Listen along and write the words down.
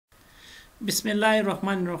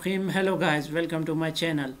Bismillahirrahmanirrahim. Hello guys, welcome to my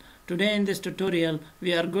channel. Today in this tutorial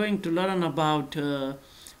we are going to learn about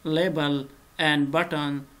label and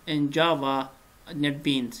button in Java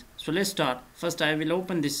NetBeans. So let's start. First I will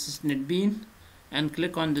open this NetBean and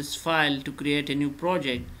click on this file to create a new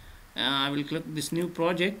project. I will click this new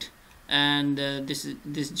project and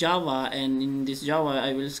this Java, and in this Java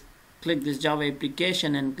I will click this Java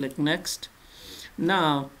application and click next.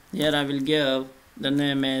 Now here I will give the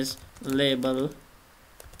name as label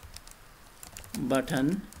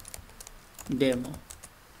button demo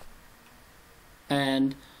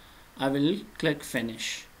and I will click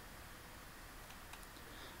finish.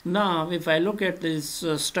 Now if I look at this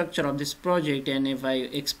structure of this project, and if I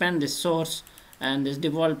expand this source and this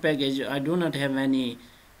default package, I do not have any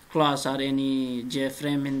class or any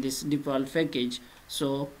Jframe in this default package,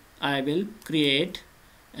 so I will create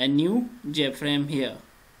a new Jframe here.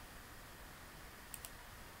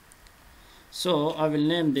 So I will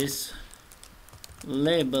name this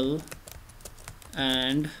label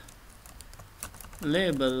and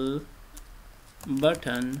label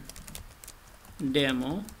button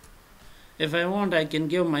demo. If I want, I can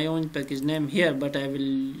give my own package name here, but I will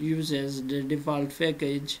use as the default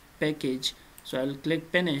package. So I'll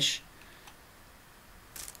click finish.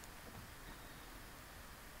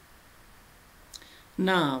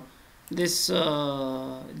 Now this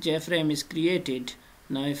Jframe is created.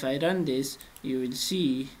 Now if I run this, you will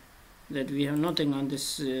see that we have nothing on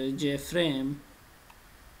this Jframe.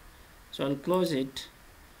 So I'll close it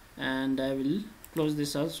and I will close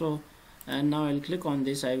this also, and now I'll click on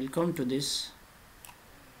this. I will come to this.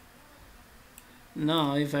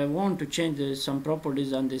 Now if I want to change some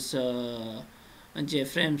properties on this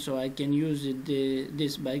Jframe, so I can use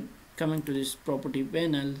this by coming to this property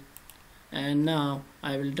panel, and now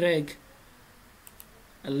I will drag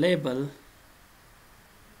a label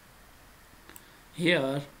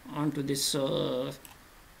here onto this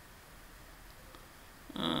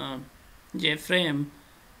Jframe.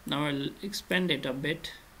 Now I'll expand it a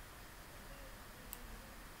bit.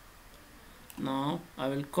 Now I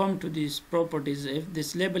will come to these properties. If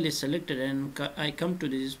this label is selected and I come to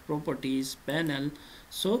this properties panel,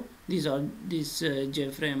 so these are these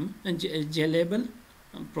Jframe and JLabel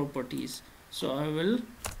properties. So I will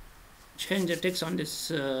change the text on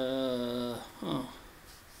this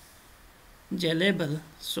JLabel.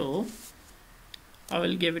 So I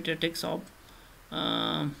will give it a text of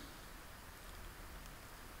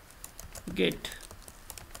get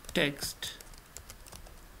text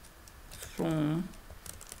from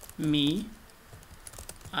me,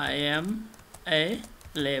 I am a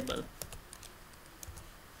label.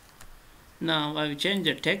 Now I will change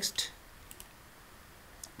the text.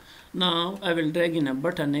 Now I will drag in a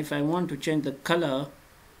button. If I want to change the color,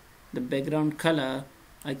 the background color,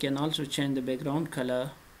 I can also change the background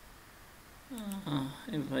color.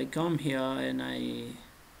 If I come here and I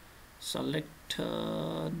select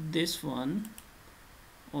this one,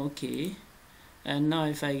 okay, and now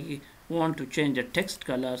if I want to change the text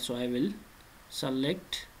color, so I will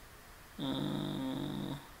select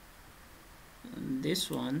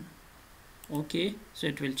this one, okay, so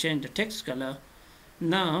it will change the text color.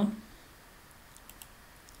 Now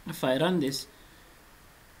if I run this,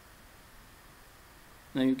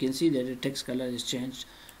 now you can see that the text color is changed.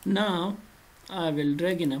 Now I will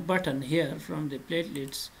drag in a button here from the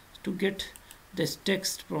platelets to get this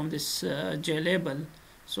text from this JLabel.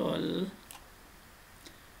 So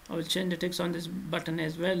I will change the text on this button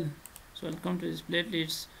as well. So I'll come to this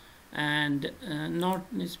platelets and not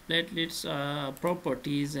this platelets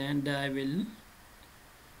properties, and I will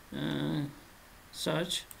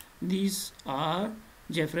search. These are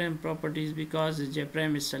Jframe properties. Because the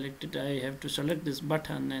Jframe is selected, I have to select this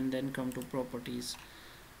button and then come to properties.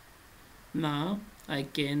 Now I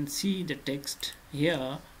can see the text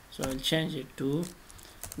here, so I'll change it to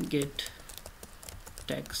get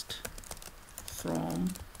text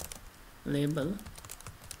from label.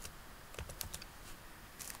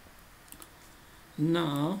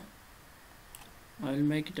 Now I'll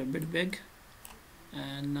make it a bit big,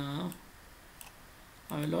 and now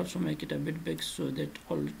I will also make it a bit big so that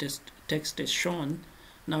all the text is shown.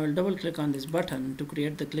 Now I'll double click on this button to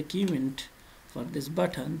create the click event for this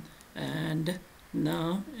button, and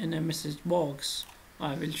now in a message box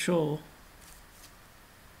I will show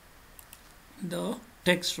the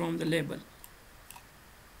text from the label.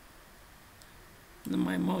 Now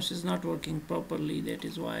my mouse is not working properly, that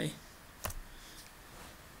is why.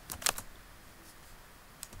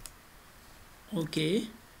 Okay,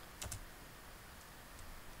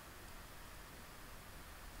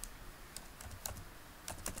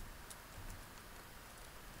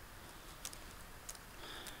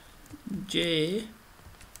 J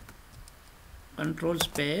control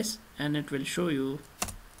space, and it will show you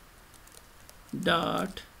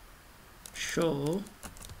dot show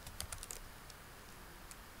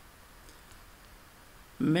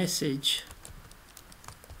message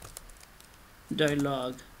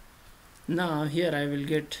dialog. Now here I will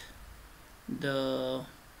get the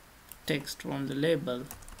text from the label.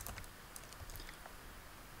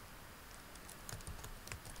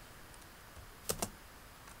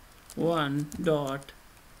 One dot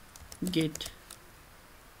get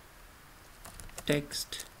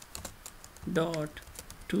text dot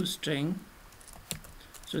to string,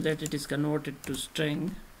 so that it is converted to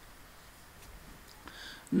string.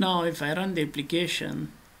 Now if I run the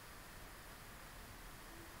application,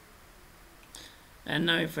 and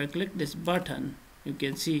now if I click this button, you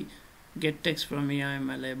can see get text from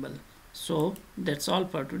my label. So that's all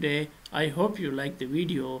for today. I hope you like the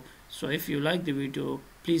video. So if you like the video,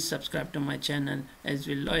 please subscribe to my channel, as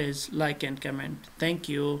well as like and comment. Thank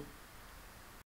you.